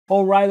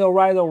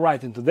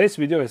Alright. In today's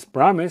video, as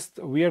promised,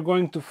 we are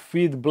going to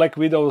feed black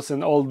widows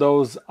and all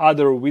those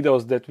other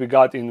widows that we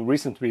got in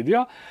recent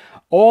video.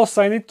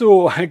 Also, I need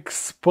to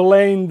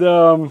explain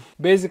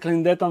basically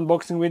in that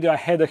unboxing video, I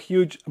had a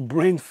huge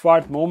brain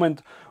fart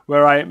moment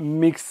where I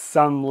mixed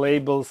some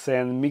labels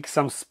and mixed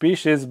some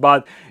species,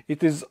 but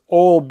it is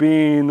all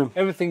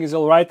everything is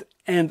alright.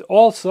 And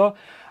also,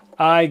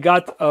 I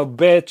got a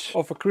batch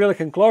of acrylic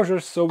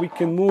enclosures so we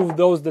can move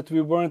those that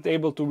we weren't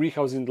able to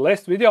rehouse in the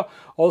last video.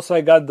 Also,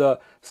 I got the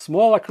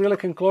small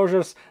acrylic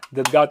enclosures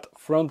that got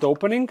front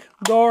opening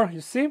door,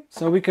 you see?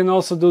 So we can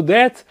also do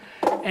that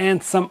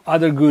and some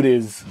other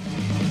goodies.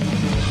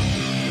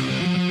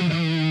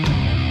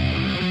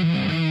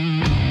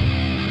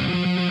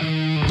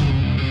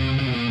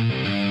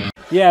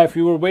 Yeah, if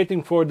you were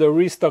waiting for the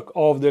restock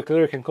of the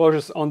acrylic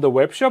enclosures on the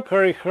web shop,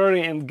 hurry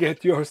and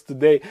get yours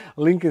today.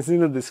 Link is in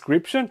the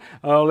description.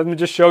 Let me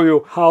just show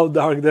you how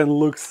Dark Den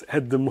looks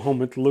at the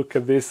moment. Look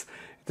at this.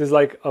 It is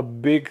like a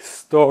big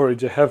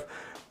storage. I have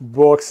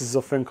boxes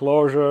of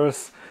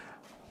enclosures,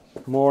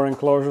 more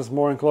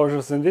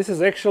enclosures, and this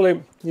is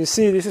actually, you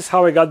see, this is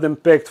how I got them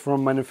packed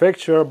from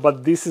manufacturer,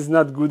 but this is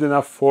not good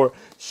enough for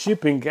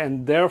shipping,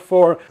 and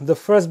therefore the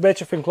first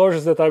batch of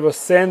enclosures that I was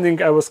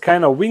sending, I was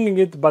kind of winging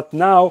it, but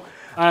now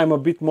I'm a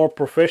bit more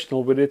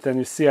professional with it. And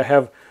you see I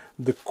have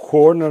the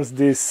corners,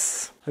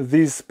 these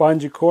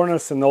spongy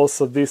corners, and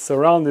also this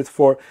around it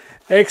for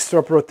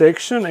extra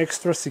protection,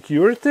 extra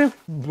security.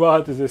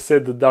 But as I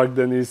said, the Dark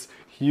Den is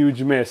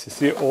huge mess. You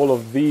see all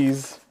of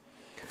these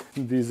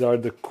are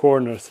the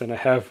corners, and I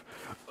have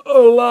a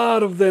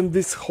lot of them,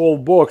 this whole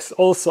box.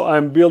 Also,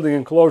 I'm building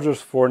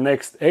enclosures for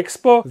next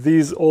expo.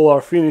 These all are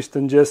finished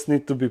and just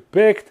need to be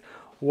packed,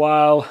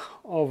 while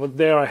over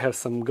there I have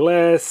some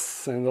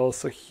glass, and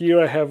also here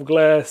I have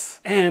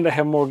glass, and I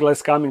have more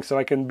glass coming, so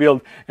I can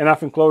build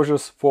enough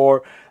enclosures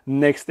for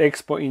next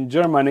expo in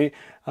Germany.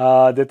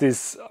 That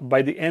is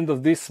by the end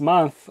of this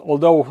month,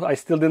 although I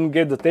still didn't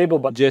get the table.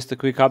 But just a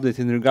quick update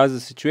in regards to the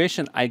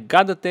situation. I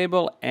got the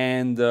table,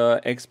 and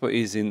the expo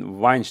is in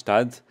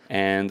Weinstadt,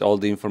 and all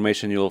the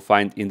information you will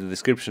find in the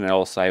description. And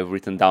also I've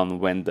written down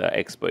when the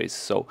expo is,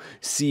 so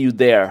see you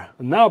there.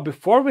 Now,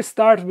 before we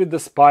start with the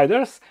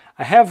spiders,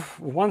 I have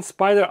one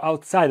spider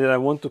outside that I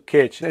want to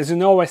catch. As you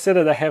know, I said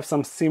that I have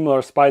some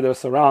similar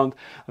spiders around,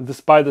 the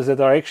spiders that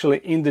are actually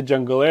in the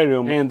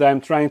jungularium, and I'm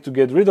trying to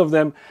get rid of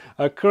them.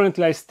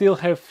 Currently I still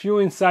have few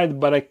inside,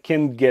 but I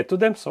can't get to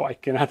them, so I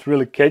cannot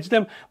really catch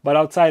them. But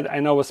outside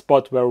I know a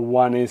spot where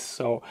one is,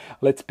 so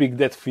let's pick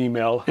that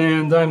female.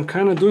 And I'm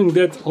kind of doing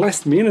that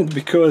last minute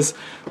because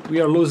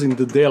we are losing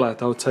the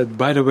daylight outside.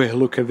 By the way,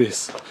 look at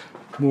this.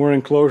 More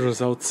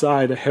enclosures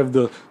outside. I have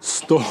the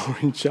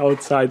storage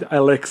outside. I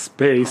lack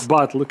space,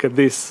 but look at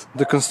this.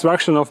 The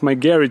construction of my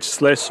garage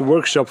 /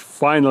 workshop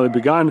finally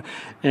began,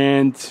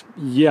 and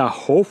yeah,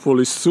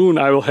 hopefully soon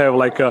I will have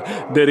like a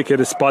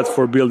dedicated spot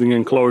for building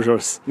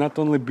enclosures. Not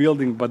only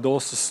building, but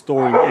also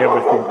storing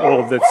everything,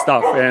 all of that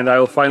stuff, and I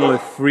will finally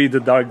free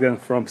the Dark Den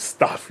from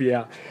stuff.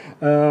 Yeah.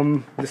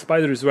 The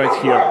spider is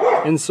right here,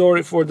 and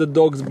sorry for the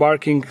dogs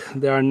barking.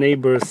 They are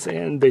neighbors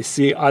and they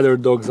see other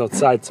dogs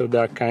outside, so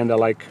they're kind of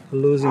like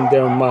losing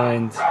their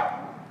mind.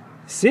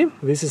 See,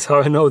 this is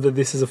how I know that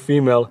this is a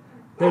female.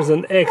 There's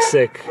an egg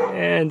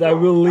and I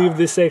will leave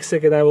this egg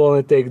and I will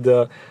only take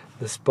the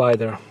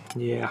spider.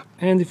 Yeah,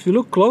 and if you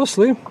look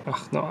closely,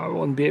 oh no, I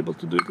won't be able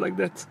to do it like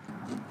that.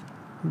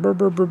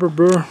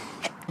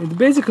 It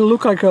basically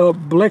looks like a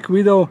black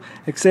widow,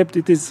 except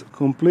it is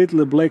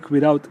completely black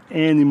without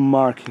any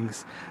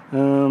markings.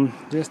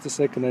 Just a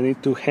second, I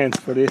need 2 hands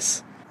for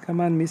this. Come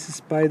on, Mrs.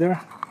 Spider.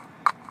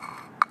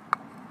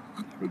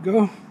 There we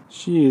go.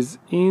 She is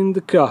in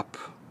the cup.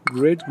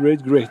 Great.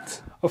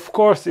 Of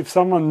course, if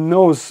someone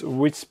knows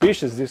which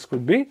species this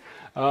could be,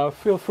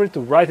 feel free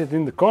to write it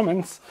in the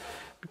comments,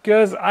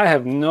 because I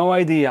have no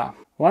idea.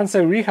 Once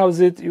I rehouse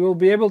it, you will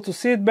be able to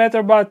see it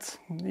better, but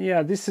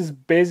yeah, this is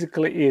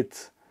basically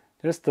it.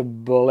 Just a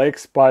black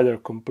spider,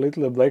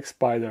 completely black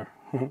spider.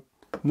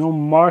 No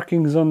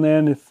markings on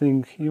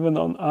anything, even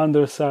on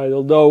underside,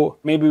 although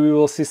maybe we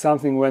will see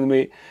something when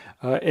we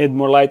add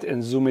more light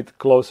and zoom it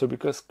closer,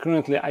 because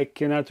currently I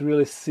cannot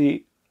really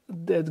see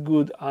that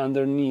good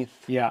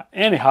underneath. Yeah,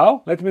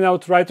 anyhow, let me now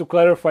try to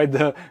clarify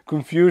the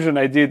confusion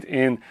I did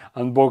in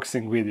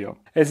unboxing video.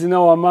 As you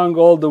know, among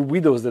all the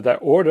widows that I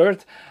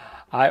ordered,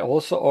 I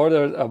also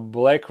ordered a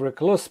black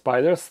recluse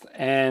spiders,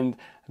 and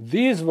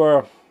these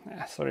were,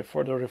 sorry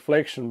for the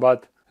reflection,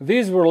 but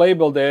these were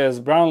labeled as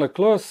brown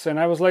recluse, and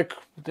I was like,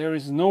 there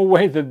is no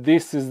way that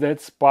this is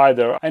that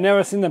spider. I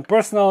never seen them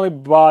personally,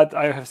 but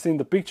I have seen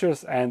the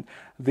pictures, and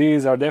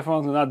these are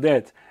definitely not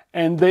that.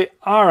 And they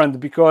aren't,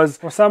 because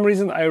for some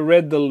reason I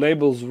read the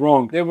labels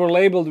wrong. They were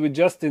labeled with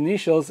just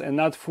initials and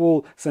not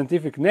full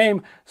scientific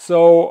name,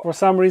 so for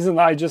some reason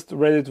I just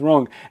read it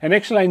wrong. And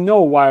actually I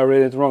know why I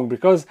read it wrong,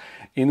 because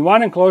In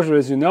one enclosure,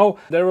 as you know,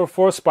 there were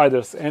 4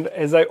 spiders, and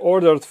as I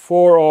ordered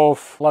 4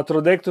 of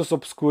Latrodectus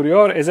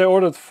obscurior, as I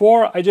ordered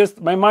 4,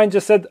 my mind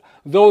just said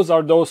those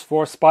are those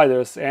 4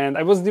 spiders, and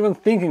I wasn't even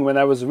thinking when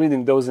I was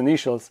reading those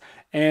initials.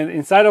 And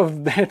inside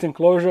of that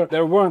enclosure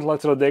there weren't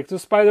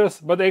Latrodectus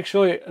spiders, but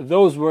actually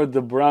those were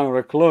the brown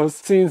recluse.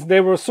 Since they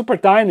were super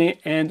tiny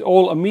and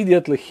all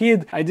immediately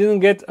hid, I didn't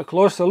get a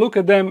closer look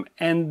at them,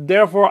 and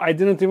therefore I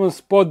didn't even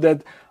spot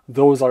that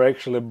those are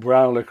actually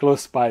brown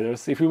recluse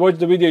spiders. If you watch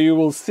the video, you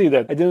will see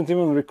that I didn't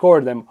even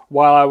record them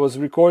while I was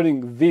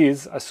recording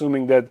these,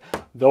 assuming that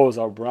those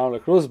are brown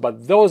recluse,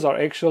 but those are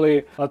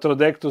actually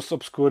Latrodectus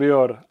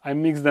obscurior. I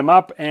mixed them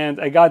up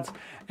and I got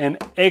an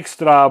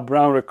extra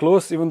brown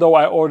recluse. Even though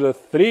I ordered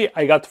 3,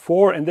 I got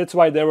 4, and that's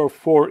why there were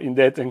 4 in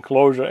that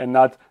enclosure and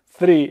not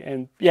 3.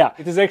 And yeah,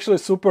 it is actually a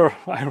super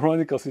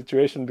ironical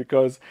situation,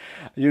 because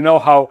you know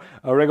how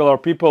regular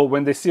people,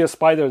 when they see a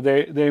spider,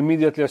 they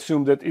immediately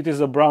assume that it is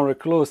a brown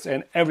recluse,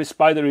 and every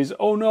spider is,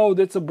 oh no,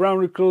 that's a brown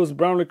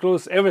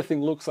recluse,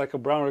 everything looks like a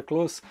brown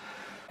recluse.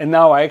 And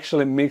now I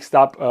actually mixed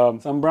up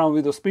some brown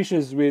widow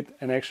species with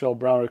an actual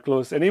brown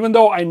recluse. And even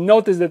though I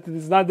noticed that it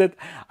is not that,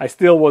 I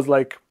still was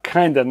like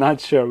kinda not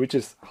sure, which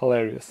is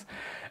hilarious.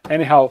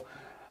 Anyhow,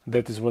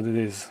 that is what it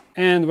is.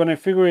 And when I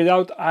figured it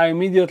out, I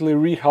immediately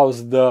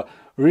rehoused the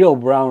real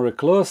brown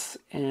recluse.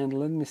 And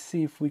let me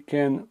see if we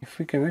can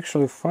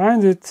actually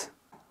find it.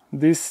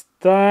 This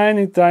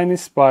tiny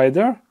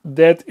spider,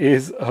 that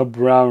is a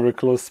brown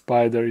recluse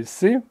spider, you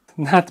see?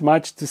 Not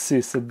much to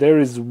see. So there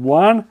is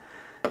one,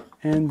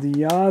 and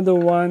the other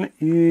one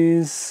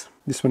is,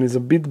 this one is a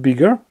bit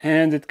bigger,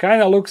 and it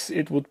kind of looks,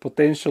 it would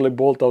potentially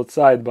bolt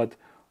outside, but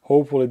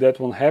hopefully that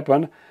won't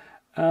happen.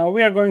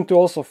 We are going to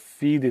also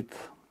feed it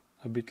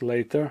a bit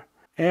later,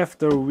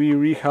 after we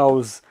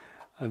rehouse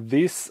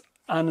this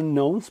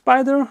unknown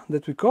spider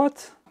that we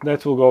caught.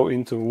 That will go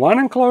into one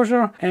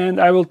enclosure, and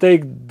I will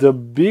take the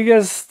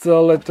biggest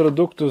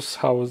Latrodectus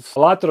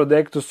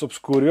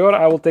obscurior.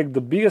 I will take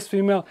the biggest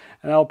female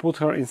and I'll put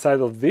her inside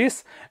of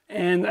this,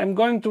 and I'm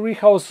going to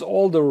rehouse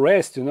all the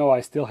rest. You know,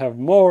 I still have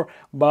more,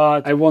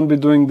 but I won't be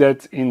doing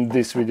that in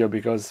this video,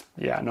 because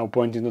yeah, no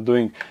point in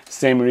doing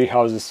same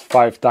rehouses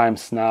 5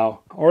 times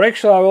now. Or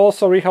actually, I will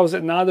also rehouse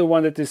another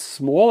one that is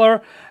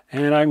smaller,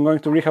 and I'm going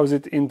to rehouse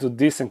it into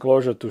this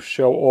enclosure to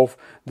show off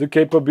the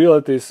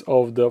capabilities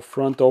of the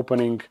front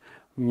opening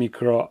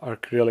micro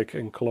acrylic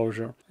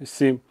enclosure. You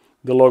see,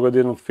 the logo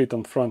didn't fit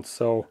on front,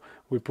 so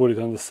we put it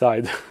on the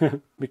side.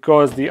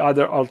 Because the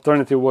other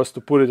alternative was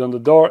to put it on the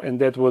door, and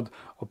that would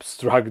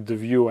obstruct the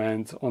view,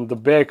 and on the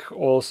back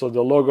also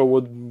the logo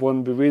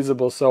won't be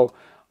visible, so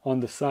on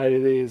the side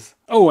it is.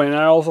 Oh, and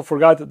I also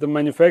forgot that the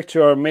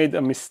manufacturer made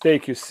a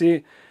mistake. You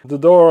see, the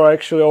door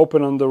actually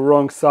opened on the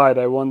wrong side.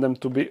 I want them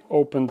to be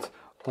opened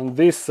on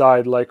this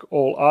side like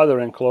all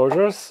other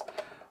enclosures,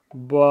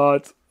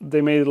 but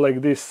they made it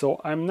like this. So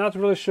I'm not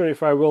really sure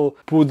if I will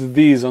put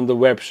these on the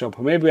web shop.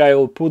 Maybe I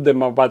will put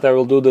them up, but I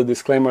will do the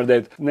disclaimer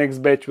that next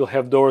batch will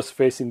have doors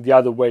facing the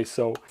other way.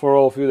 So for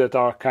all of you that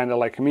are kind of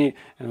like me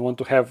and want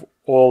to have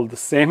all the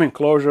same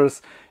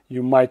enclosures,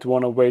 you might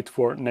want to wait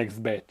for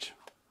next batch.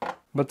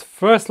 But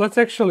first, let's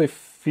actually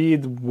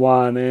feed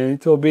one, and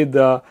it will be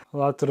the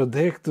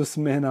Latrodectus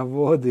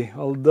menavodi,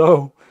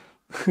 although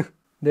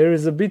there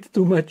is a bit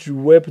too much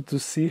web to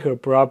see her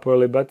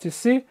properly. But you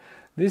see,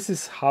 this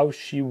is how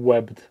she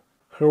webbed.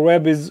 Her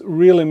web is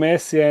really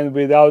messy and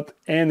without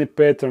any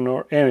pattern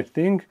or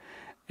anything,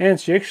 and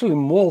she actually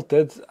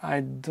molted.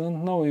 I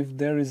don't know if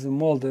there is a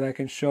mold that I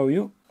can show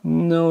you.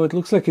 No, it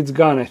looks like it's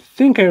gone. I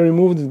think I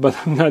removed it, but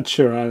I'm not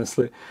sure,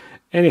 honestly.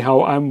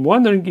 Anyhow, I'm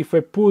wondering if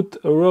I put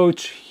a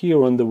roach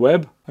here on the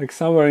web, like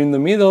somewhere in the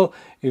middle,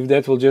 if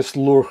that will just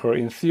lure her.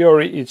 In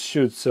theory it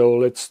should, so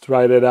let's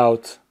try that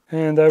out.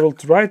 And I will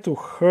try to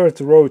hurt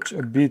Roach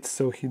a bit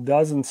so he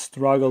doesn't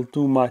struggle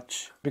too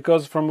much,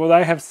 because from what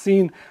I have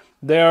seen,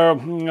 their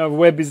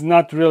web is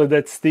not really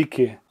that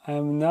sticky.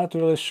 I'm not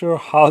really sure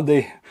how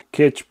they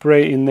catch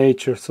prey in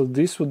nature, so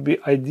this would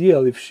be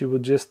ideal if she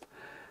would just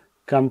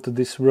come to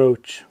this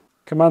roach.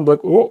 Come on, Black.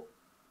 Oh!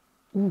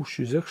 Ooh,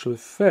 she's actually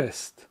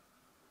fast.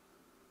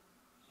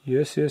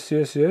 Yes. You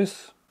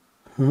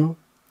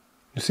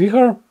see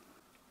her?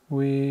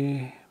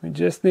 We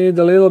just need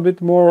a little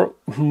bit more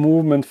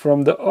movement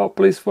from the... Oh,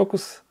 please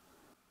focus.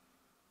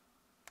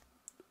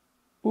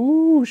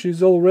 Ooh,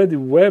 she's already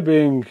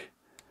webbing.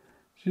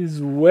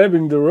 She's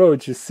webbing the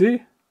roach, you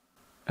see?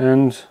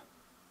 And...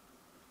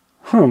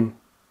 her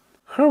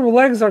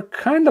legs are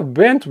kind of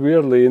bent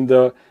weirdly in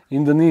the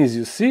knees,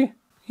 you see?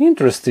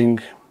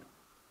 Interesting.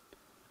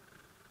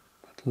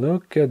 But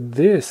look at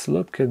this,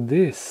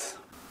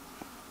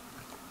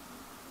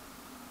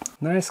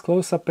 Nice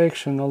close-up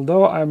action,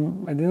 although I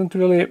didn't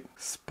really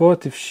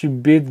spot if she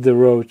bit the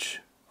roach,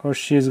 or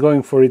she is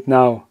going for it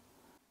now.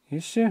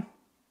 Is she?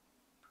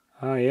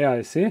 Ah, yeah,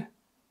 I see.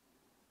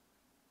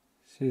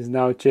 She's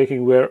now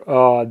checking where...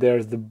 Oh,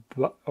 there's the...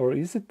 Or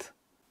is it?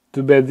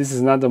 Too bad this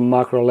is not a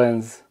macro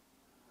lens.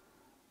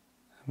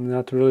 I'm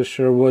not really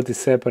sure what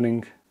is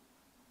happening.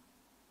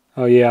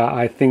 Oh yeah,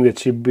 I think that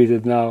she bit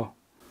it now.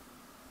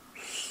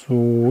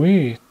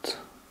 Sweet.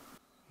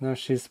 Now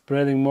she's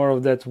spreading more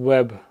of that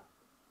web.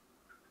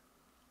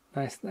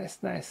 Nice, nice,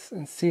 nice.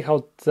 And see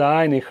how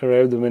tiny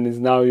her abdomen is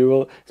now. You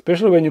will,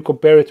 especially when you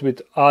compare it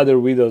with other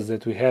widows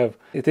that we have.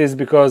 It is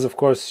because, of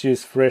course,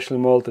 she's freshly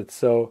molted,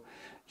 so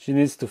she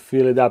needs to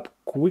fill it up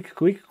quick,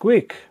 quick,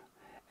 quick.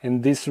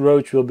 And this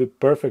roach will be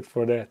perfect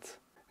for that.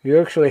 You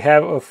actually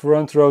have a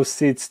front row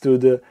seats to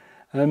the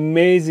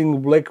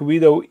amazing black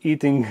widow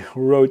eating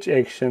roach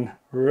action,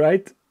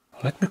 right?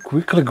 Let me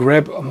quickly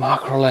grab a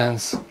macro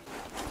lens.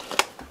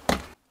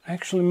 I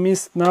actually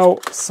missed now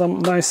some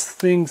nice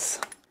things.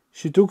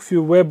 She took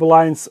few web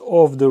lines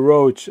off the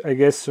roach, I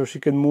guess, so she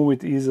can move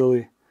it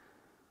easily.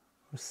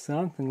 Or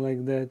something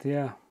like that,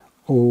 yeah.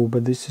 Oh,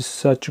 but this is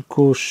such a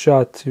cool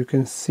shot. You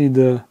can see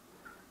the...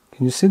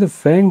 Can you see the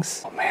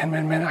fangs? Oh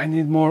man, I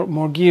need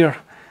more gear.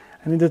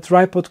 I need a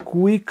tripod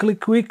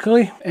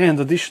quickly. And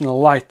additional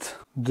light.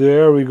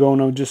 There we go,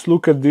 now just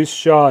look at this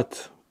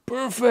shot.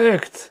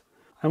 Perfect!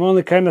 I'm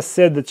only kinda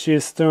sad that she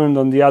is turned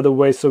on the other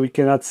way so we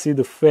cannot see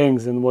the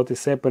fangs and what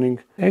is happening.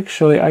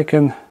 Actually, I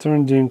can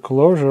turn the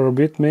enclosure a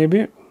bit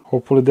maybe.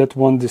 Hopefully that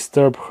won't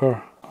disturb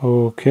her.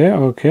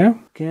 Okay.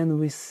 Can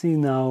we see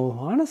now?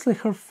 Honestly,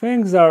 her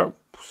fangs are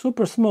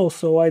super small,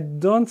 so I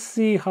don't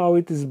see how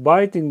it is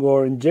biting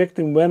or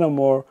injecting venom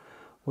or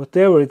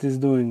whatever it is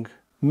doing.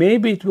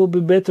 Maybe it will be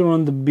better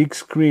on the big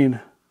screen.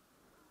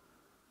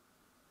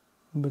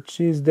 But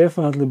she is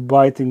definitely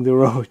biting the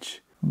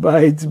roach.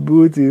 By its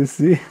booty, you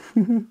see?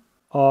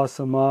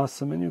 Awesome.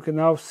 And you can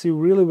now see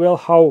really well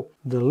how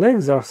the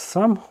legs are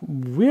some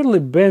weirdly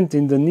bent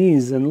in the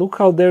knees. And look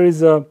how there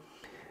is a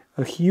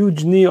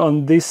huge knee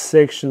on this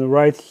section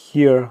right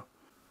here.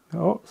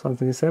 Oh,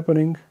 something is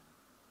happening.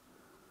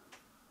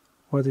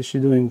 What is she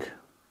doing?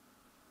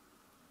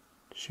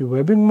 Is she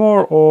webbing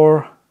more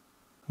or...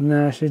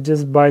 Nah, she's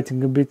just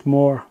biting a bit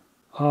more.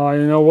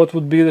 You know what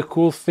would be the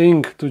cool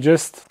thing? To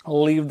just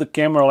leave the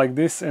camera like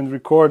this and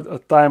record a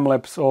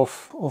time-lapse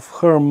of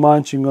her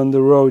munching on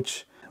the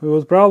roach. We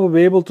would probably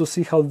be able to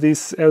see how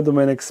this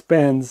abdomen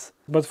expands.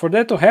 But for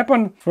that to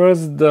happen,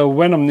 first the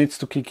venom needs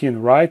to kick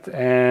in, right?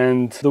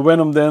 And the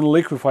venom then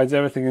liquefies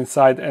everything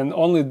inside, and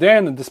only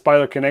then the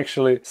spider can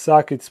actually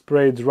suck its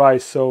prey dry.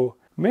 So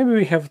maybe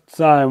we have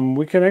time.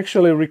 We can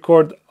actually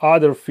record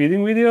other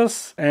feeding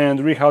videos and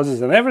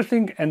rehouses and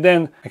everything, and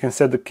then I can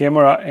set the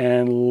camera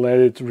and let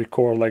it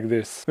record like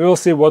this. We will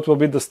see what will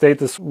be the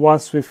status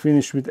once we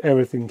finish with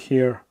everything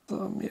here.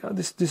 Yeah,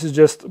 this is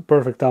just a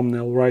perfect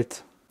thumbnail,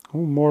 right?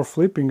 Oh, more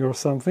flipping or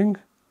something.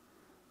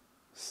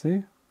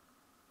 See?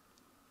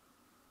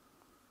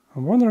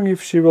 I'm wondering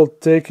if she will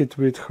take it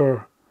with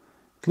her.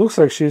 It looks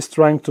like she's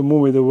trying to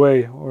move it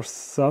away or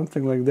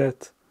something like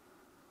that.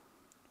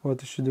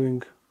 What is she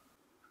doing?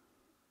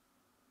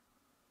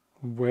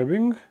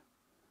 Webbing?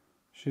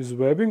 She's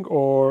webbing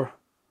or...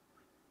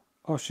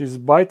 Oh, she's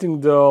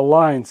biting the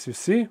lines, you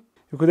see?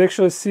 You could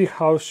actually see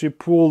how she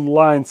pulled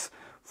lines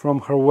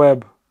from her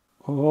web.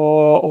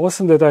 Oh,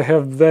 awesome that I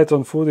have that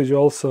on footage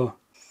also.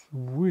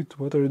 Sweet,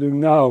 what are you doing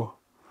now?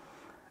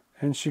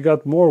 And she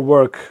got more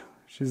work.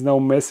 She's now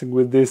messing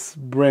with this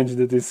branch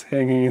that is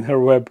hanging in her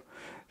web.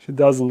 She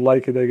doesn't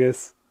like it, I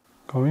guess.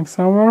 Going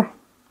somewhere?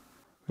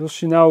 Will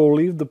she now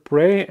leave the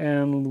prey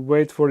and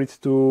wait for it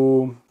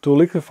to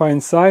liquefy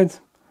inside?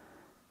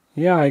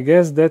 Yeah, I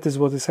guess that is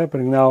what is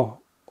happening now.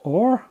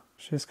 Or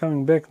she's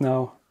coming back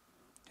now.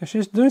 Yeah,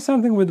 she's doing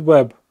something with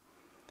web.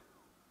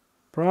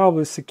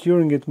 Probably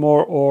securing it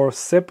more or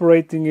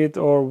separating it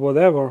or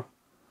whatever.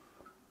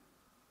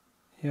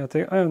 Yeah,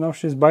 I don't know,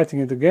 she's biting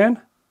it again.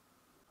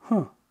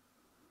 Huh.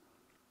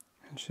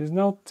 And she's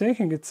now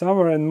taking it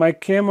somewhere, and my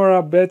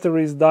camera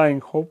battery is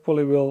dying.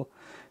 Hopefully it will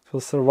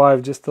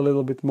survive just a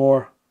little bit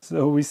more.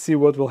 So we see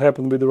what will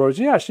happen with the roach.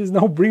 Yeah, she's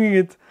now bringing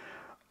it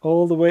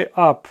all the way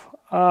up.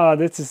 Ah,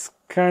 that is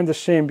kind of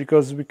shame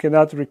because we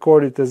cannot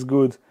record it as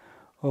good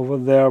over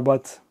there,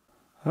 but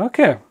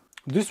okay.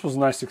 This was a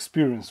nice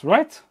experience,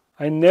 right?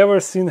 I never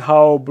seen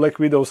how black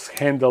widows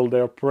handle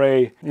their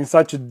prey in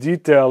such a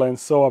detail and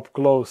so up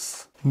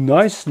close.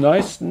 Nice.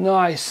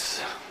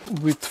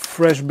 With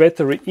fresh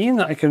battery in,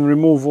 I can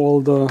remove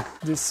all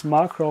this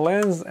macro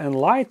lens and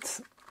light,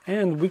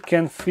 and we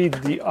can feed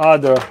the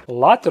other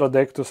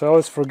Latrodectus. I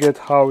always forget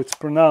how it's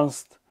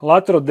pronounced.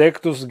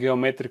 Latrodectus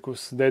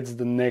geometricus, that's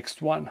the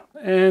next one.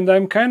 And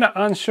I'm kind of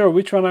unsure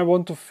which one I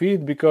want to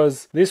feed,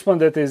 because this one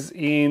that is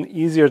in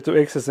easier to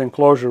access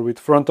enclosure with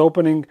front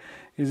opening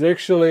is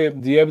actually,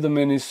 the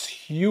abdomen is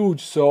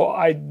huge, so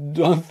I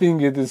don't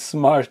think it is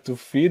smart to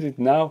feed it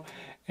now.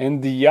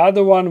 And the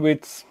other one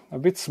with a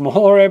bit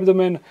smaller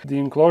abdomen, the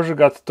enclosure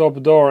got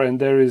top door, and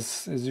there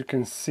is, as you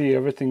can see,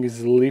 everything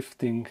is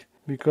lifting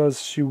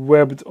because she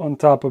webbed on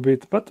top a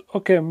bit. But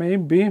okay,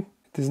 maybe it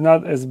is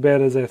not as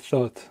bad as I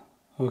thought.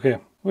 Okay,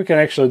 we can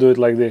actually do it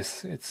like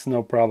this, it's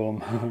no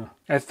problem.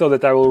 I thought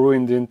that I will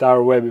ruin the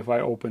entire web if I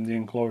open the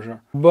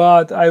enclosure.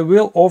 But I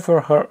will offer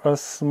her a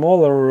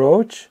smaller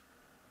roach.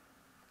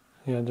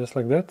 Yeah, just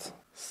like that.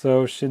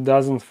 So she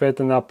doesn't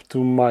fatten up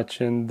too much,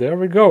 and there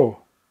we go.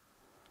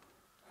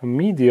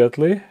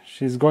 Immediately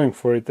she's going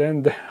for it,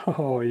 and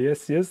oh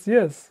yes, yes,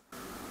 yes.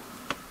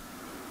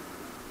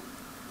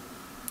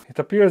 It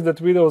appears that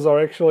widows are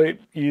actually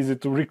easy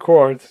to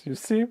record, you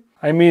see?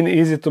 I mean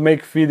easy to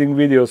make feeding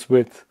videos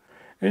with.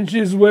 And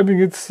she's webbing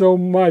it so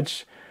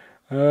much.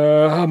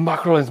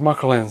 Macro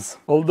lens.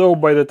 Although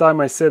by the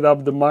time I set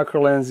up the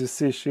macro lens, you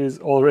see she's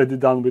already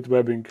done with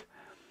webbing.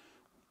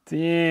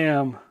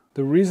 Damn.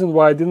 The reason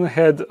why I didn't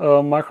have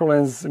a macro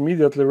lens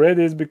immediately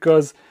ready is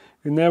because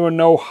you never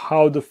know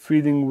how the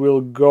feeding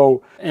will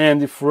go.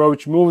 And if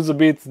roach moves a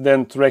bit,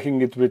 then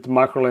tracking it with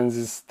macro lens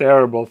is a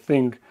terrible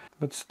thing.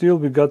 But still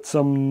we got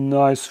some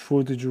nice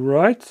footage,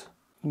 right?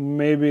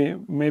 Maybe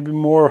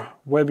more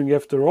webbing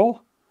after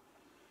all.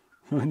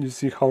 When you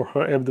see how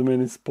her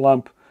abdomen is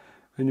plump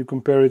and you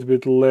compare it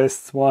with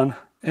last one.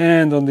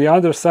 And on the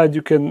other side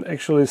you can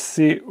actually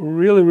see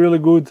really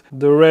good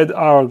the red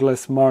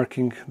hourglass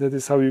marking. That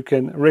is how you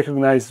can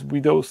recognize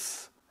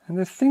widows. And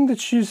I think that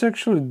she's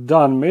actually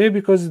done. Maybe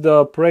because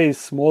the prey is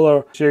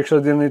smaller, she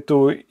actually didn't need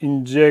to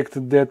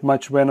inject that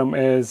much venom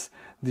as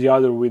the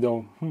other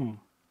widow.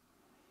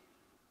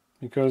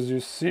 Because you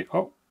see,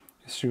 oh,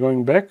 is she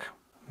going back?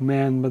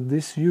 Man, but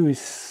this view is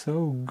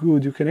so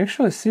good. You can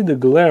actually see the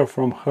glare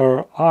from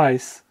her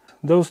eyes.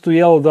 Those two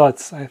yellow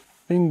dots, I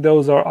think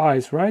those are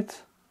eyes,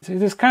 right?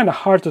 It is kind of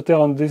hard to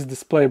tell on this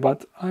display,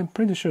 but I'm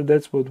pretty sure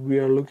that's what we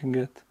are looking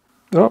at.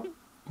 Oh,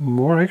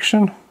 more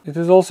action. It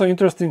is also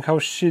interesting how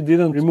she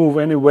didn't remove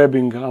any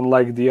webbing,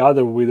 unlike the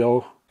other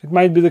widow. It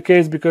might be the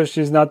case because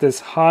she's not as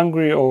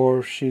hungry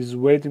or she's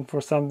waiting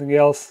for something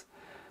else.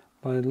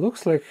 But it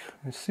looks like,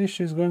 you see,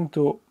 she's going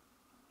to...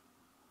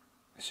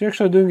 Is she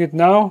actually doing it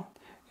now?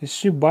 Is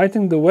she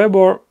biting the web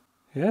or...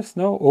 Yes,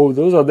 no? Oh,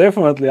 those are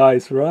definitely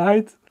eyes,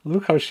 right?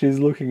 Look how she's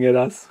looking at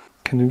us.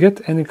 Can you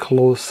get any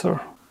closer?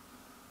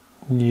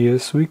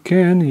 Yes, we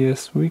can.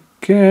 Yes, we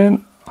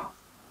can.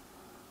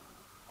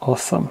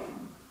 Awesome.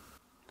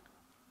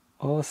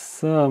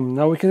 Awesome.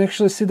 Now we can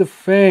actually see the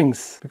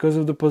fangs. Because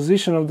of the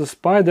position of the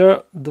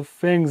spider, the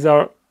fangs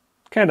are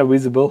kind of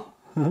visible.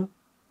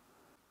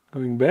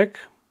 Going back.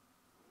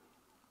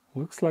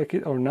 Looks like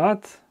it or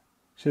not.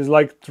 She's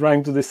like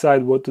trying to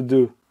decide what to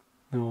do.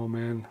 Oh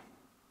man.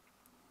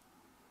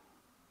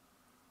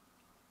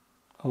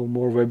 Oh,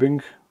 more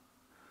webbing.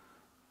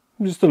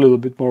 Just a little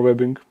bit more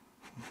webbing.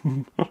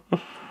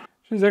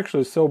 She's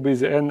actually so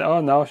busy. And oh,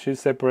 now she's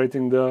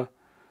separating the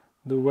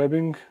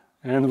webbing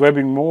and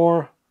webbing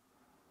more.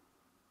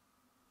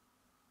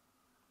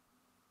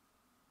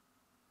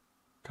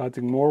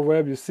 Cutting more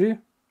web, you see?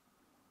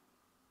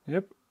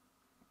 Yep.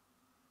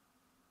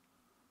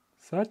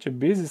 Such a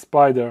busy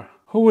spider.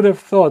 Who would have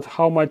thought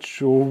how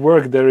much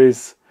work there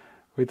is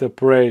with a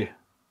prey?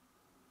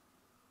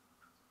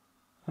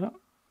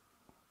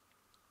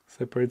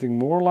 Separating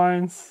more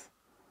lines.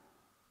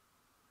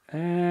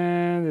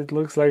 And it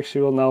looks like she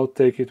will now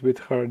take it with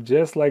her,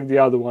 just like the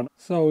other one.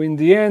 So in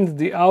the end,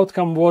 the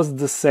outcome was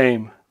the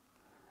same.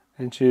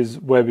 And she's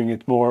webbing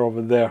it more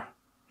over there.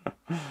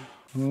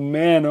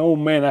 Man, oh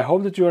man, I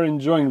hope that you are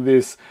enjoying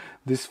this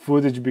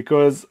footage,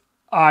 because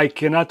I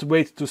cannot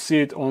wait to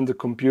see it on the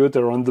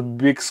computer, on the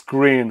big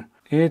screen.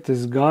 It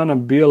is gonna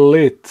be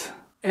lit.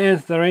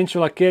 And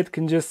Tarantula Cat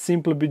can just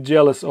simply be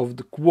jealous of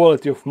the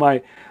quality of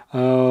my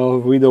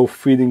widow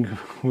feeding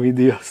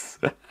videos.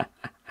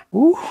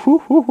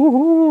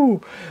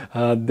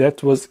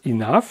 That was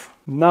enough.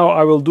 Now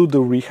I will do the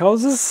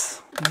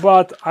rehouses,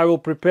 but I will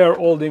prepare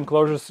all the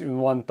enclosures in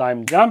one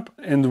time jump,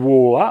 and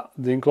voila,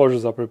 the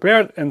enclosures are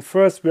prepared. And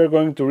first we are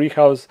going to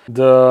rehouse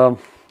the,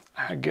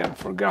 again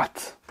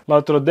forgot,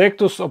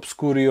 Latrodectus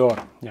obscurior.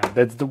 Yeah,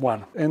 that's the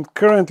one. And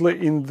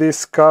currently in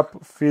this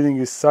cup, feeding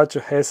is such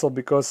a hassle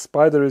because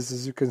spiders,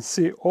 as you can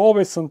see,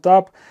 always on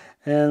top.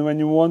 And when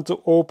you want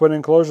to open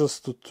enclosures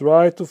to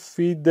try to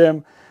feed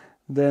them,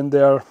 then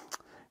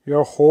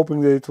you're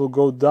hoping that it will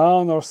go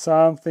down or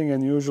something,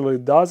 and usually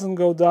it doesn't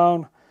go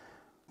down.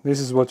 This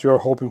is what you're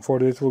hoping for,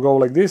 that it will go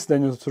like this,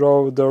 then you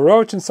throw the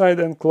roach inside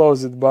and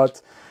close it.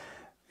 But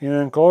in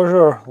an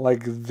enclosure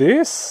like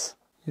this,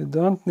 you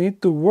don't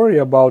need to worry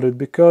about it,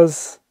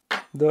 because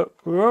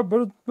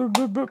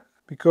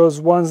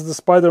once the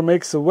spider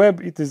makes a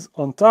web, it is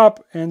on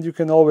top and you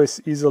can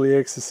always easily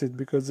access it,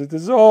 because it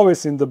is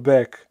always in the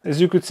back. As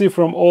you could see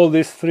from all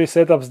these three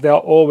setups, they are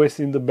always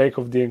in the back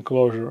of the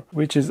enclosure,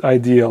 which is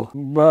ideal.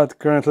 But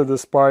currently the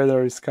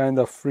spider is kind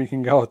of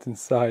freaking out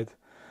inside,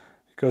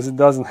 because it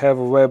doesn't have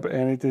a web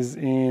and it is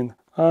in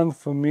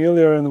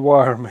unfamiliar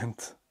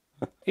environment.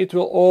 It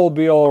will all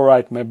be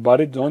alright, my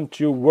buddy, don't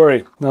you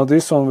worry. Now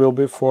this one will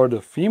be for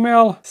the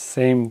female.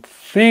 Same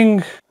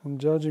thing. And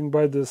judging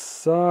by the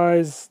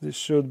size, this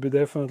should be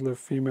definitely a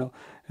female.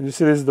 And you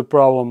see, this is the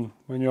problem.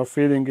 When you're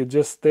feeding, it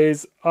just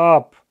stays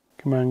up.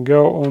 Come on,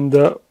 go on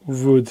the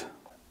wood.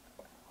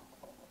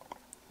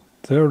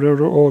 There.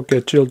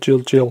 Okay,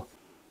 chill.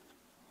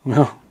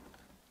 No.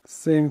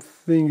 Same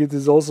thing, it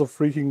is also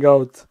freaking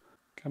out.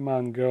 Come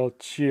on, girl,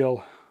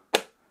 chill.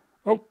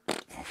 Oh.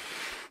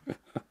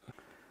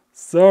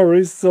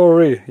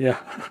 Sorry, yeah.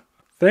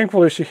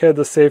 Thankfully she had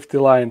a safety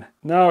line.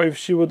 Now if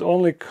she would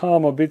only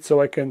calm a bit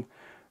so I can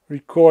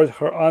record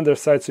her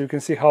underside so you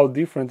can see how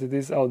different it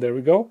is. Oh, there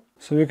we go.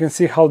 So you can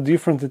see how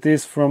different it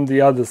is from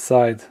the other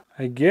side.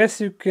 I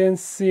guess you can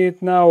see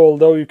it now,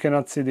 although you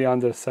cannot see the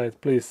underside.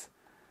 Please,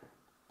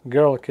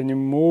 girl, can you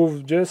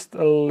move just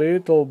a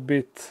little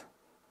bit?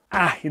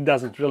 It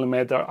doesn't really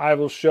matter. I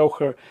will show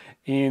her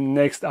in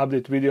next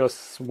update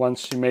videos once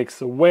she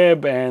makes a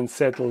web and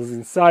settles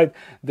inside.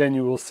 Then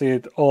you will see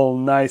it all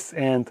nice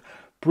and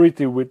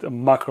pretty with a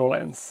macro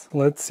lens.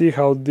 Let's see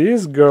how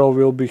this girl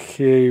will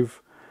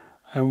behave.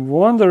 I'm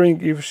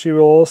wondering if she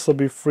will also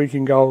be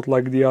freaking out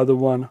like the other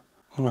one.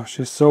 Oh,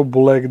 she's so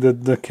black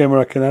that the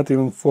camera cannot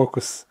even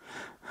focus.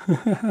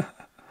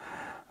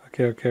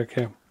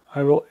 Okay.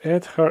 I will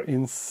add her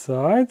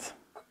inside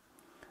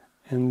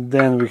and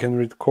then we can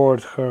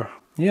record her.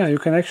 Yeah, you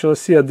can actually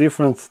see a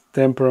different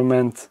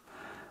temperament.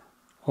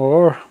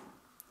 Or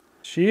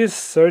she is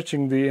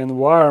searching the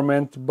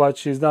environment, but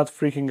she's not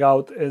freaking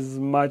out as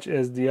much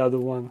as the other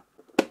one.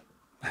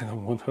 I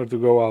don't want her to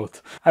go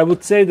out. I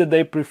would say that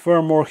they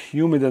prefer more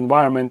humid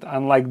environment,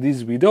 unlike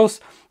these widows,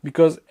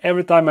 because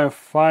every time I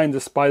find a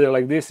spider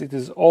like this, it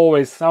is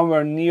always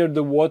somewhere near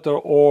the water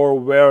or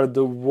where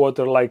the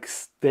water like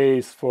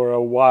stays for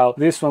a while.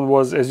 This one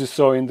was, as you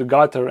saw, in the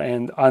gutter,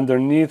 and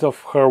underneath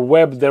of her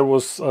web there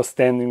was a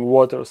standing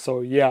water. So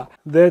yeah,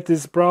 that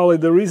is probably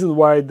the reason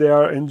why they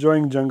are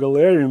enjoying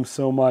junglarium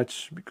so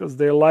much, because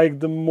they like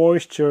the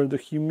moisture, the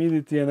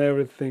humidity and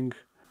everything.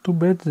 Too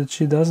bad that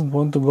she doesn't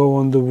want to go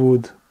on the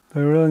wood. I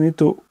really need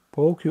to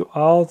poke you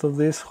out of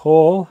this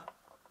hole.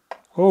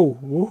 Oh,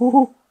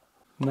 woohoo!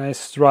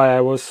 Nice try.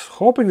 I was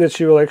hoping that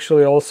she will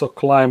actually also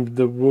climb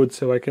the wood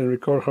so I can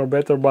record her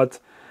better, but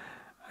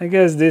I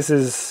guess this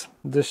is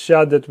the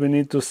shot that we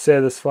need to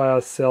satisfy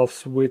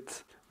ourselves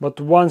with.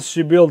 But once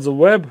she builds a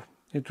web,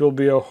 it will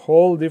be a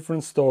whole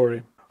different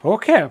story.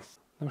 Okay.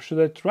 Now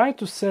should I try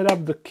to set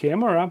up the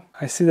camera?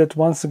 I see that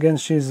once again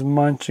she's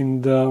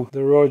munching the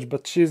roach,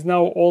 but she's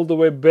now all the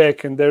way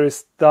back and there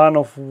is a ton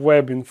of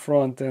web in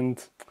front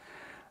and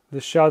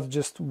the shot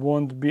just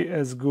won't be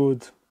as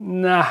good.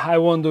 Nah, I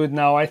won't do it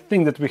now. I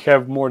think that we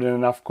have more than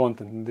enough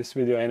content in this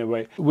video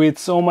anyway. With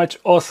so much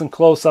awesome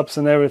close-ups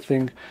and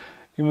everything.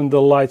 Even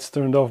the lights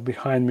turned off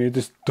behind me. It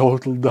is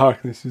total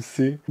darkness, you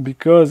see.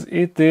 Because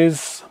it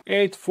is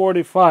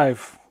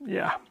 8:45.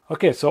 Yeah.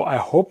 Okay, so I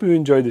hope you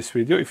enjoyed this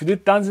video. If you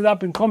did, thumbs it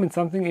up and comment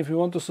something. If you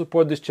want to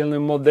support this channel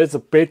more, there's a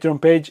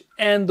Patreon page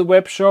and the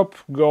web shop.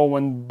 Go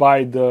and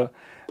buy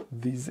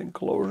these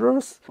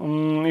enclosures.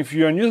 If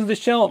you are new to this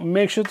channel,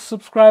 make sure to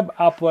subscribe.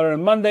 Upload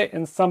on Monday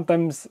and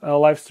sometimes a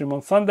live stream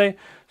on Sunday.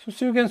 So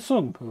see you again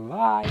soon.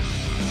 Bye.